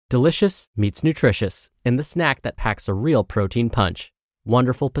Delicious meets nutritious in the snack that packs a real protein punch.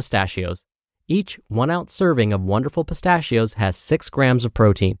 Wonderful Pistachios. Each 1-ounce serving of Wonderful Pistachios has 6 grams of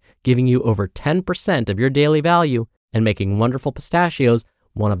protein, giving you over 10% of your daily value and making Wonderful Pistachios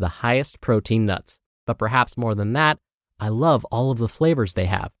one of the highest protein nuts. But perhaps more than that, I love all of the flavors they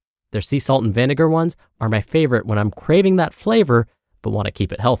have. Their sea salt and vinegar ones are my favorite when I'm craving that flavor but want to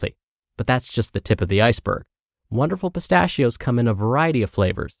keep it healthy. But that's just the tip of the iceberg. Wonderful Pistachios come in a variety of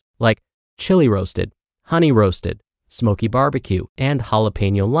flavors, like chili roasted, honey roasted, smoky barbecue, and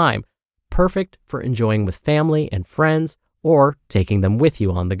jalapeno lime, perfect for enjoying with family and friends or taking them with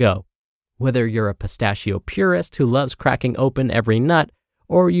you on the go. Whether you're a pistachio purist who loves cracking open every nut,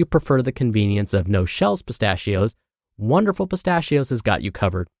 or you prefer the convenience of no-shells pistachios, Wonderful Pistachios has got you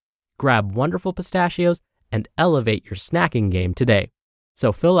covered. Grab Wonderful Pistachios and elevate your snacking game today.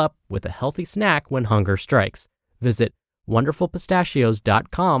 So fill up with a healthy snack when hunger strikes. Visit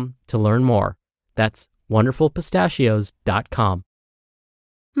wonderfulpistachios.com to learn more. That's wonderfulpistachios.com.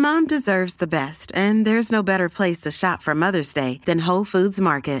 Mom deserves the best, and there's no better place to shop for Mother's Day than Whole Foods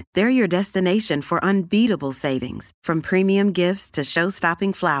Market. They're your destination for unbeatable savings, from premium gifts to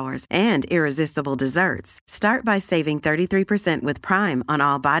show-stopping flowers and irresistible desserts. Start by saving 33% with Prime on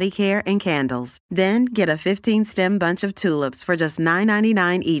all body care and candles. Then get a 15-stem bunch of tulips for just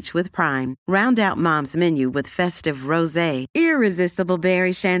 $9.99 each with Prime. Round out Mom's menu with festive rosé, irresistible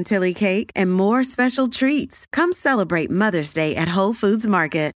berry chantilly cake, and more special treats. Come celebrate Mother's Day at Whole Foods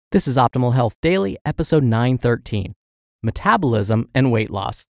Market. This is Optimal Health Daily, episode 913, Metabolism and Weight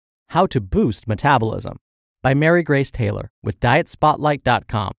Loss, How to Boost Metabolism, by Marygrace Taylor with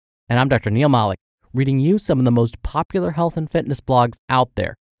DietSpotlight.com. And I'm Dr. Neil Malik, reading you some of the most popular health and fitness blogs out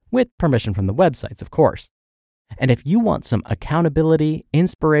there, with permission from the websites, of course. And if you want some accountability,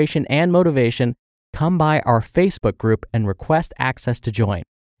 inspiration, and motivation, come by our Facebook group and request access to join.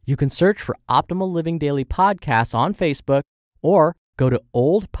 You can search for Optimal Living Daily Podcasts on Facebook or go to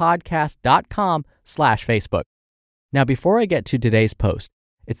oldpodcast.com/Facebook. Now, before I get to today's post,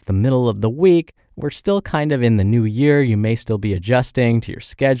 it's the middle of the week. We're still kind of in the new year. You may still be adjusting to your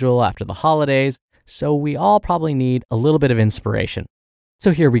schedule after the holidays, so we all probably need a little bit of inspiration.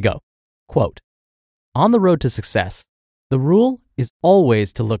 So here we go. Quote, "On the road to success, the rule is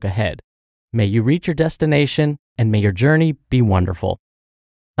always to look ahead. May you reach your destination and may your journey be wonderful."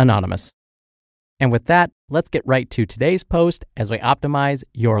 Anonymous. And with that, let's get right to today's post as we optimize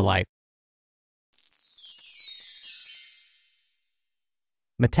your life.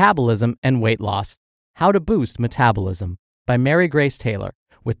 Metabolism and Weight Loss, How to Boost Metabolism, by Marygrace Taylor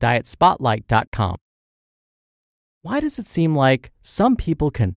with DietSpotlight.com. Why does it seem like some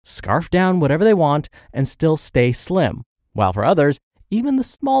people can scarf down whatever they want and still stay slim, while for others, even the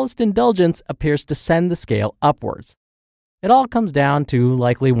smallest indulgence appears to send the scale upwards? It all comes down to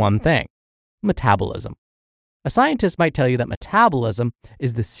likely one thing: metabolism. A scientist might tell you that metabolism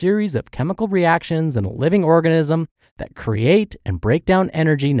is the series of chemical reactions in a living organism that create and break down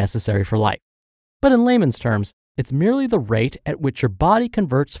energy necessary for life. But in layman's terms, it's merely the rate at which your body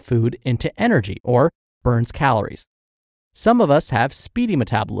converts food into energy or burns calories. Some of us have speedy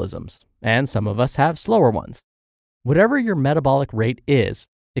metabolisms, and some of us have slower ones. Whatever your metabolic rate is,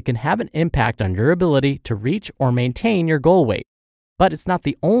 it can have an impact on your ability to reach or maintain your goal weight. But it's not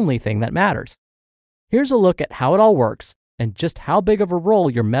the only thing that matters. Here's a look at how it all works and just how big of a role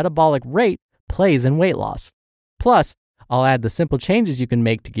your metabolic rate plays in weight loss. Plus, I'll add the simple changes you can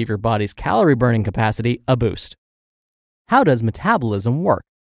make to give your body's calorie burning capacity a boost. How does metabolism work?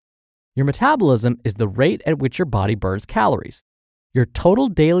 Your metabolism is the rate at which your body burns calories. Your total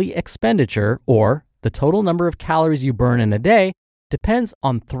daily expenditure, or the total number of calories you burn in a day, depends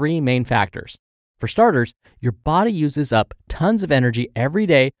on 3 main factors. For starters, your body uses up tons of energy every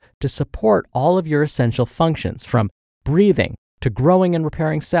day to support all of your essential functions, from breathing to growing and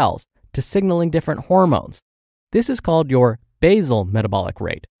repairing cells to signaling different hormones. This is called your basal metabolic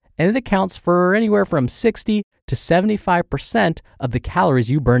rate, and it accounts for anywhere from 60 to 75% of the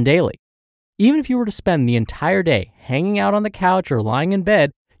calories you burn daily. Even if you were to spend the entire day hanging out on the couch or lying in bed,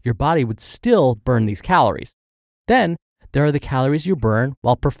 your body would still burn these calories. Then, there are the calories you burn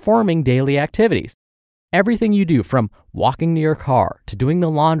while performing daily activities. Everything you do, from walking to your car, to doing the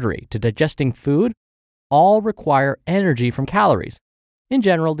laundry, to digesting food, all require energy from calories. In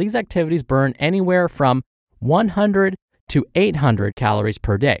general, these activities burn anywhere from 100 to 800 calories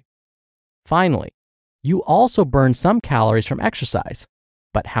per day. Finally, you also burn some calories from exercise,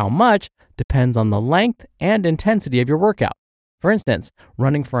 but how much depends on the length and intensity of your workout. For instance,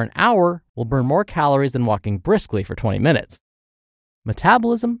 running for an hour will burn more calories than walking briskly for 20 minutes.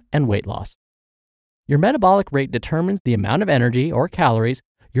 Metabolism and weight loss. Your metabolic rate determines the amount of energy or calories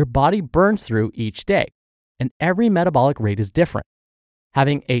your body burns through each day, and every metabolic rate is different.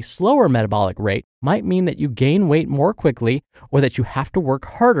 Having a slower metabolic rate might mean that you gain weight more quickly or that you have to work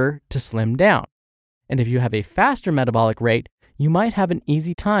harder to slim down. And if you have a faster metabolic rate, you might have an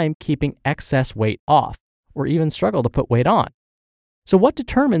easy time keeping excess weight off or even struggle to put weight on. So what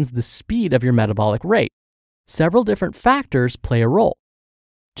determines the speed of your metabolic rate? Several different factors play a role.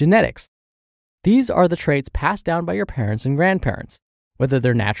 Genetics. These are the traits passed down by your parents and grandparents. Whether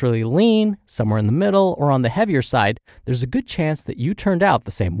they're naturally lean, somewhere in the middle, or on the heavier side, there's a good chance that you turned out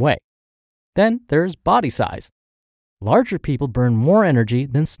the same way. Then there's body size. Larger people burn more energy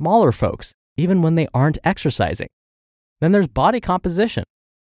than smaller folks, even when they aren't exercising. Then there's body composition.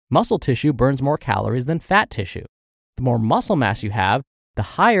 Muscle tissue burns more calories than fat tissue. The more muscle mass you have, the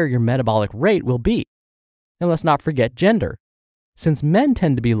higher your metabolic rate will be. And let's not forget gender. Since men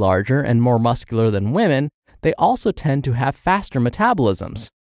tend to be larger and more muscular than women, they also tend to have faster metabolisms.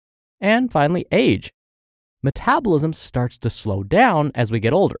 And finally, age. Metabolism starts to slow down as we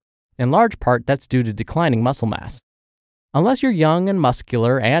get older. In large part, that's due to declining muscle mass. Unless you're young and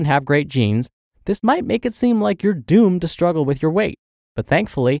muscular and have great genes, this might make it seem like you're doomed to struggle with your weight. But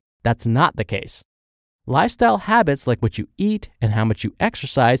thankfully, that's not the case. Lifestyle habits like what you eat and how much you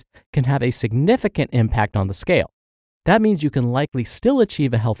exercise can have a significant impact on the scale. That means you can likely still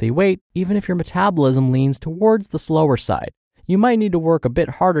achieve a healthy weight even if your metabolism leans towards the slower side. You might need to work a bit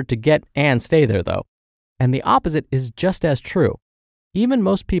harder to get and stay there though. And the opposite is just as true. Even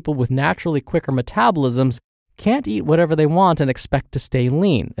most people with naturally quicker metabolisms can't eat whatever they want and expect to stay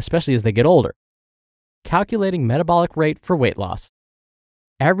lean, especially as they get older. Calculating metabolic rate for weight loss.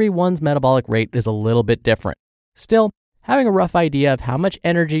 Everyone's metabolic rate is a little bit different. Still, having a rough idea of how much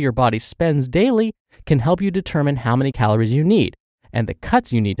energy your body spends daily can help you determine how many calories you need and the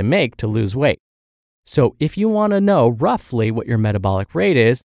cuts you need to make to lose weight. So if you want to know roughly what your metabolic rate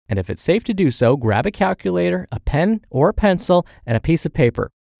is, and if it's safe to do so, grab a calculator, a pen or a pencil, and a piece of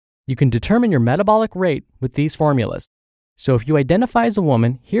paper. You can determine your metabolic rate with these formulas. So if you identify as a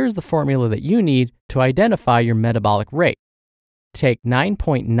woman, here's the formula that you need to identify your metabolic rate. Take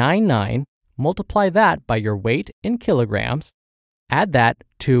 9.99, multiply that by your weight in kilograms, add that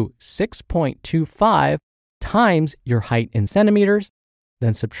to 6.25 times your height in centimeters,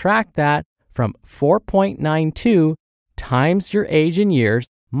 then subtract that from 4.92 times your age in years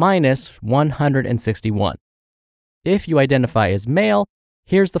minus 161. If you identify as male,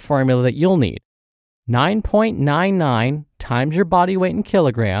 here's the formula that you'll need. 9.99 times your body weight in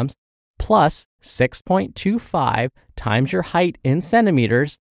kilograms plus 6.25 times your height in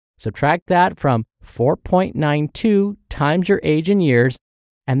centimeters, subtract that from 4.92 times your age in years,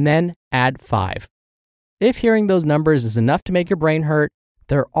 and then add 5. If hearing those numbers is enough to make your brain hurt,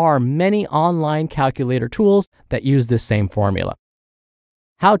 there are many online calculator tools that use this same formula.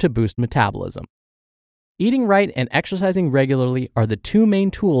 How to boost metabolism. Eating right and exercising regularly are the two main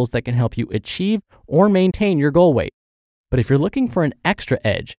tools that can help you achieve or maintain your goal weight. But if you're looking for an extra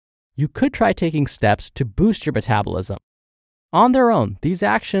edge, you could try taking steps to boost your metabolism. On their own, these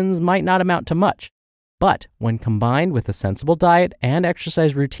actions might not amount to much, but when combined with a sensible diet and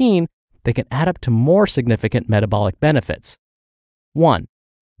exercise routine, they can add up to more significant metabolic benefits. 1.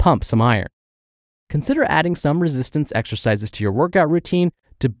 Pump some iron. Consider adding some resistance exercises to your workout routine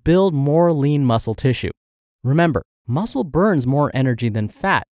to build more lean muscle tissue. Remember, muscle burns more energy than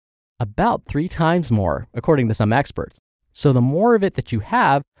fat, about 3 times more, according to some experts. So the more of it that you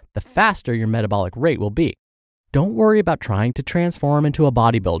have, the faster your metabolic rate will be. Don't worry about trying to transform into a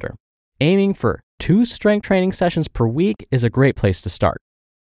bodybuilder. Aiming for 2 strength training sessions per week is a great place to start.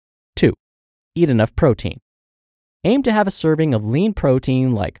 2. Eat enough protein. Aim to have a serving of lean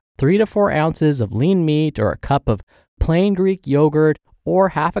protein like 3 to 4 ounces of lean meat or a cup of plain Greek yogurt or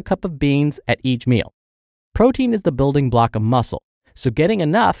half a cup of beans at each meal. Protein is the building block of muscle, so getting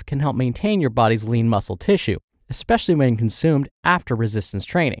enough can help maintain your body's lean muscle tissue, especially when consumed after resistance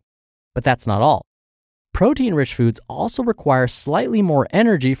training. But that's not all. Protein-rich foods also require slightly more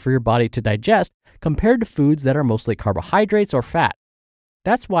energy for your body to digest compared to foods that are mostly carbohydrates or fat.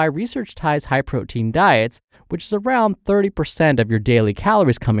 That's why research ties high-protein diets, which is around 30% of your daily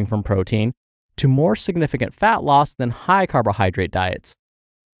calories coming from protein, to more significant fat loss than high-carbohydrate diets.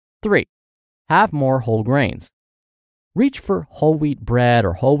 3. Have more whole grains. Reach for whole wheat bread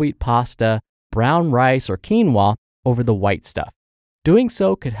or whole wheat pasta, brown rice or quinoa over the white stuff. Doing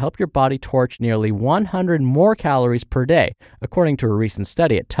so could help your body torch nearly 100 more calories per day, according to a recent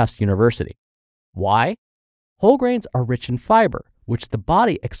study at Tufts University. Why? Whole grains are rich in fiber, which the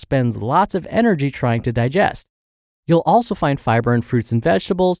body expends lots of energy trying to digest. You'll also find fiber in fruits and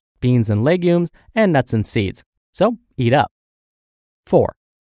vegetables, beans and legumes, and nuts and seeds. So eat up. 4.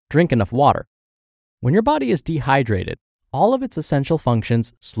 drink enough water. When your body is dehydrated, all of its essential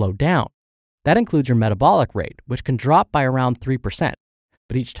functions slow down. That includes your metabolic rate, which can drop by around 3%.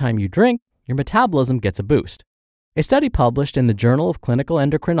 But each time you drink, your metabolism gets a boost. A study published in the Journal of Clinical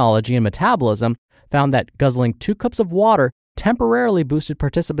Endocrinology and Metabolism found that guzzling 2 cups of water temporarily boosted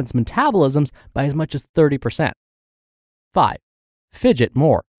participants' metabolisms by as much as 30%. 5. Fidget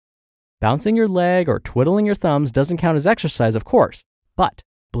more. Bouncing your leg or twiddling your thumbs doesn't count as exercise, of course, but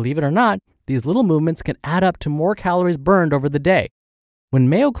believe it or not, these little movements can add up to more calories burned over the day. When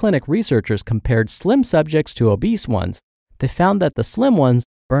Mayo Clinic researchers compared slim subjects to obese ones, they found that the slim ones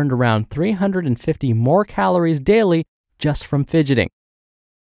burned around 350 more calories daily just from fidgeting.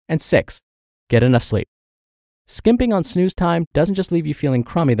 And 6. Get enough sleep. Skimping on snooze time doesn't just leave you feeling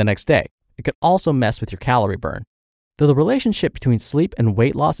crummy the next day. It could also mess with your calorie burn. Though the relationship between sleep and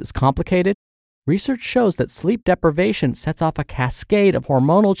weight loss is complicated, research shows that sleep deprivation sets off a cascade of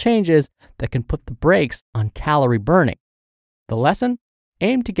hormonal changes that can put the brakes on calorie burning. The lesson?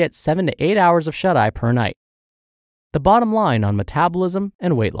 Aim to get 7 to 8 hours of shut-eye per night. The bottom line on metabolism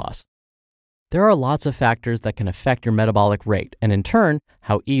and weight loss. There are lots of factors that can affect your metabolic rate and in turn,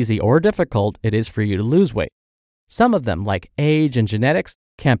 how easy or difficult it is for you to lose weight. Some of them, like age and genetics,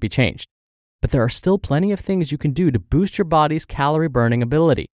 can't be changed. But there are still plenty of things you can do to boost your body's calorie burning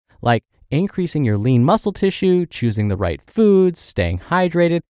ability, like increasing your lean muscle tissue, choosing the right foods, staying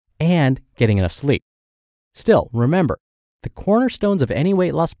hydrated, and getting enough sleep. Still, remember, the cornerstones of any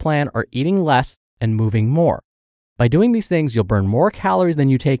weight loss plan are eating less and moving more. By doing these things, you'll burn more calories than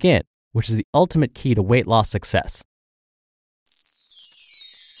you take in, which is the ultimate key to weight loss success.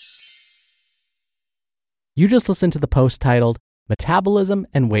 You just listened to the post titled Metabolism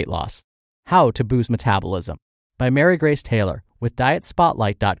and Weight Loss: How to Boost Metabolism by Marygrace Taylor with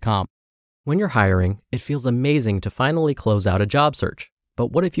DietSpotlight.com. When you're hiring, it feels amazing to finally close out a job search.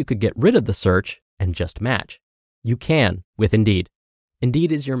 But what if you could get rid of the search and just match? You can with Indeed.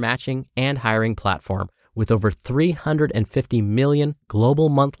 Indeed is your matching and hiring platform with over 350 million global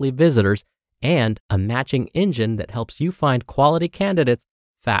monthly visitors and a matching engine that helps you find quality candidates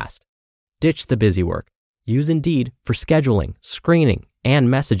fast. Ditch the busy work. Use Indeed for scheduling, screening, and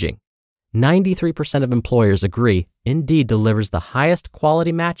messaging. 93% of employers agree Indeed delivers the highest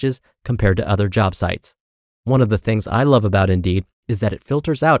quality matches compared to other job sites. One of the things I love about Indeed is that it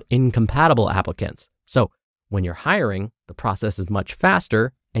filters out incompatible applicants. So when you're hiring, the process is much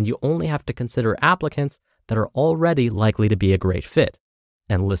faster and you only have to consider applicants that are already likely to be a great fit.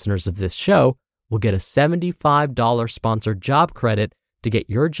 And listeners of this show will get a $75 sponsored job credit to get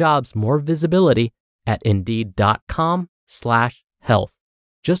your jobs more visibility at Indeed.com/health.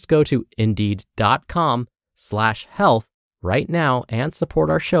 Just go to Indeed.com/health right now and support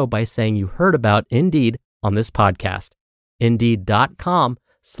our show by saying you heard about Indeed on this podcast.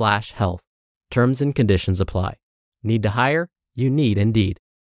 Indeed.com/health. Terms and conditions apply. Need to hire? You need Indeed.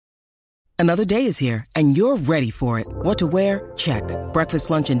 Another day is here, and you're ready for it. What to wear? Check.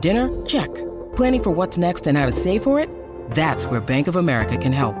 Breakfast, lunch, and dinner? Check. Planning for what's next and how to save for it? That's where Bank of America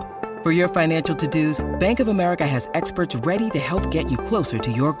can help. For your financial to-dos, Bank of America has experts ready to help get you closer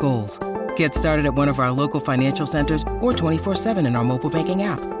to your goals. Get started at one of our local financial centers or 24/7 in our mobile banking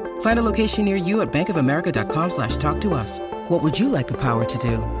app. Find a location near you at bankofamerica.com/talktous. What would you like the power to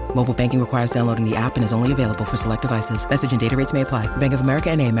do? Mobile banking requires downloading the app and is only available for select devices. Message and data rates may apply. Bank of America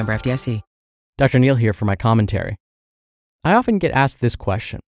N.A., member FDIC. Dr. Neil here for my commentary. I often get asked this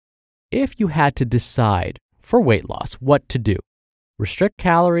question. If you had to decide for weight loss what to do, restrict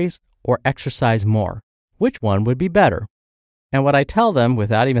calories or exercise more, which one would be better? And what I tell them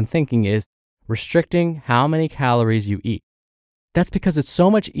without even thinking is restricting how many calories you eat. That's because it's so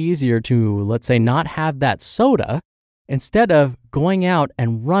much easier to, let's say, not have that soda instead of going out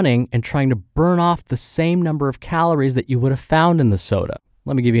and running and trying to burn off the same number of calories that you would have found in the soda.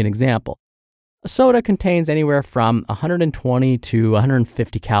 Let me give you an example. A soda contains anywhere from 120 to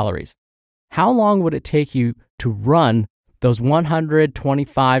 150 calories. How long would it take you to run those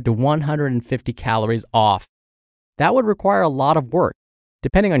 125 to 150 calories off? That would require a lot of work,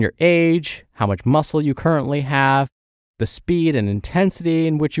 depending on your age, how much muscle you currently have, the speed and intensity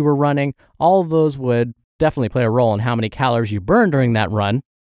in which you were running. All of those would definitely play a role in how many calories you burn during that run,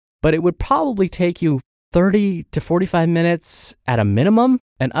 but it would probably take you 30 to 45 minutes at a minimum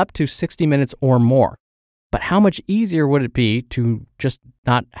and up to 60 minutes or more. But how much easier would it be to just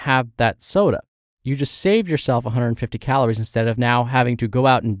not have that soda? You just saved yourself 150 calories instead of now having to go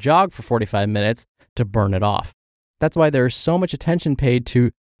out and jog for 45 minutes to burn it off. That's why there is so much attention paid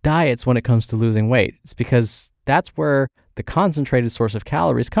to diets when it comes to losing weight. It's because that's where the concentrated source of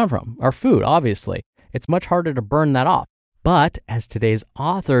calories come from. Our food, obviously. It's much harder to burn that off. But as today's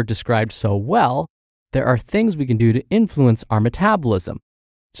author described so well, there are things we can do to influence our metabolism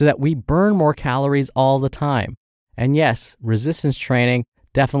so that we burn more calories all the time. And yes, resistance training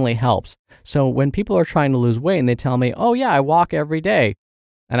definitely helps. So when people are trying to lose weight and they tell me, oh yeah, I walk every day,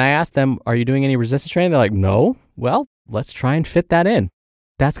 and I ask them, are you doing any resistance training? They're like, no. Well, let's try and fit that in.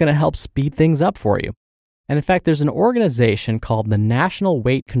 That's going to help speed things up for you. And in fact, there's an organization called the National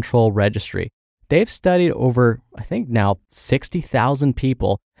Weight Control Registry. They've studied over, I think now, 60,000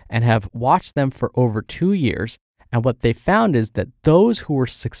 people and have watched them for over 2 years. And what they found is that those who were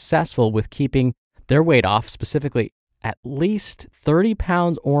successful with keeping their weight off, specifically at least 30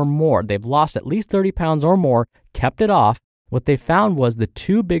 pounds or more, they've lost at least 30 pounds or more, kept it off. What they found was the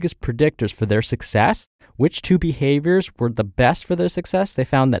two biggest predictors for their success, which two behaviors were the best for their success. They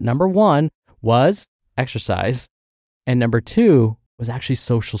found that number one was exercise, and number two was actually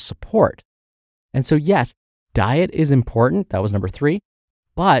social support. And so yes, diet is important. That was number three.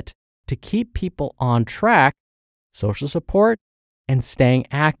 But to keep people on track, social support and staying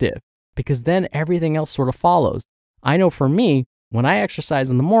active, because then everything else sort of follows. I know for me, when I exercise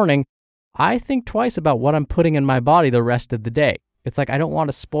in the morning, I think twice about what I'm putting in my body the rest of the day. It's like I don't want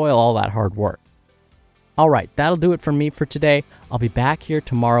to spoil all that hard work. All right, that'll do it for me for today. I'll be back here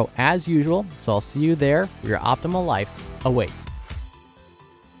tomorrow as usual, so I'll see you there where your optimal life awaits.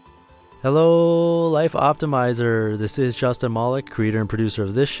 Hello, Life Optimizer. This is Justin Malik, creator and producer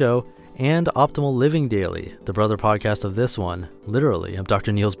of this show and Optimal Living Daily, the brother podcast of this one. Literally, I'm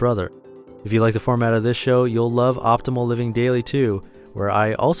Dr. Neil's brother. If you like the format of this show, you'll love Optimal Living Daily too, where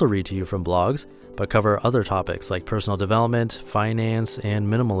I also read to you from blogs, but cover other topics like personal development, finance, and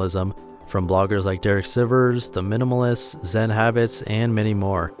minimalism from bloggers like Derek Sivers, The Minimalists, Zen Habits, and many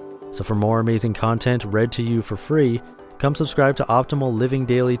more. So for more amazing content read to you for free, come subscribe to Optimal Living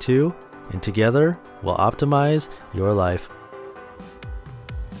Daily too, and together we'll optimize your life.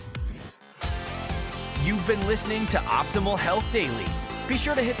 You've been listening to Optimal Health Daily. Be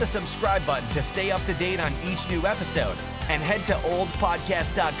sure to hit the subscribe button to stay up to date on each new episode, and head to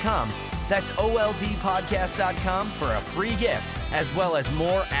oldpodcast.com. That's oldpodcast.com for a free gift, as well as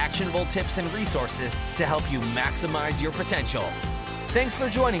more actionable tips and resources to help you maximize your potential. Thanks for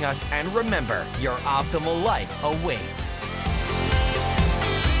joining us, and remember, your optimal life awaits.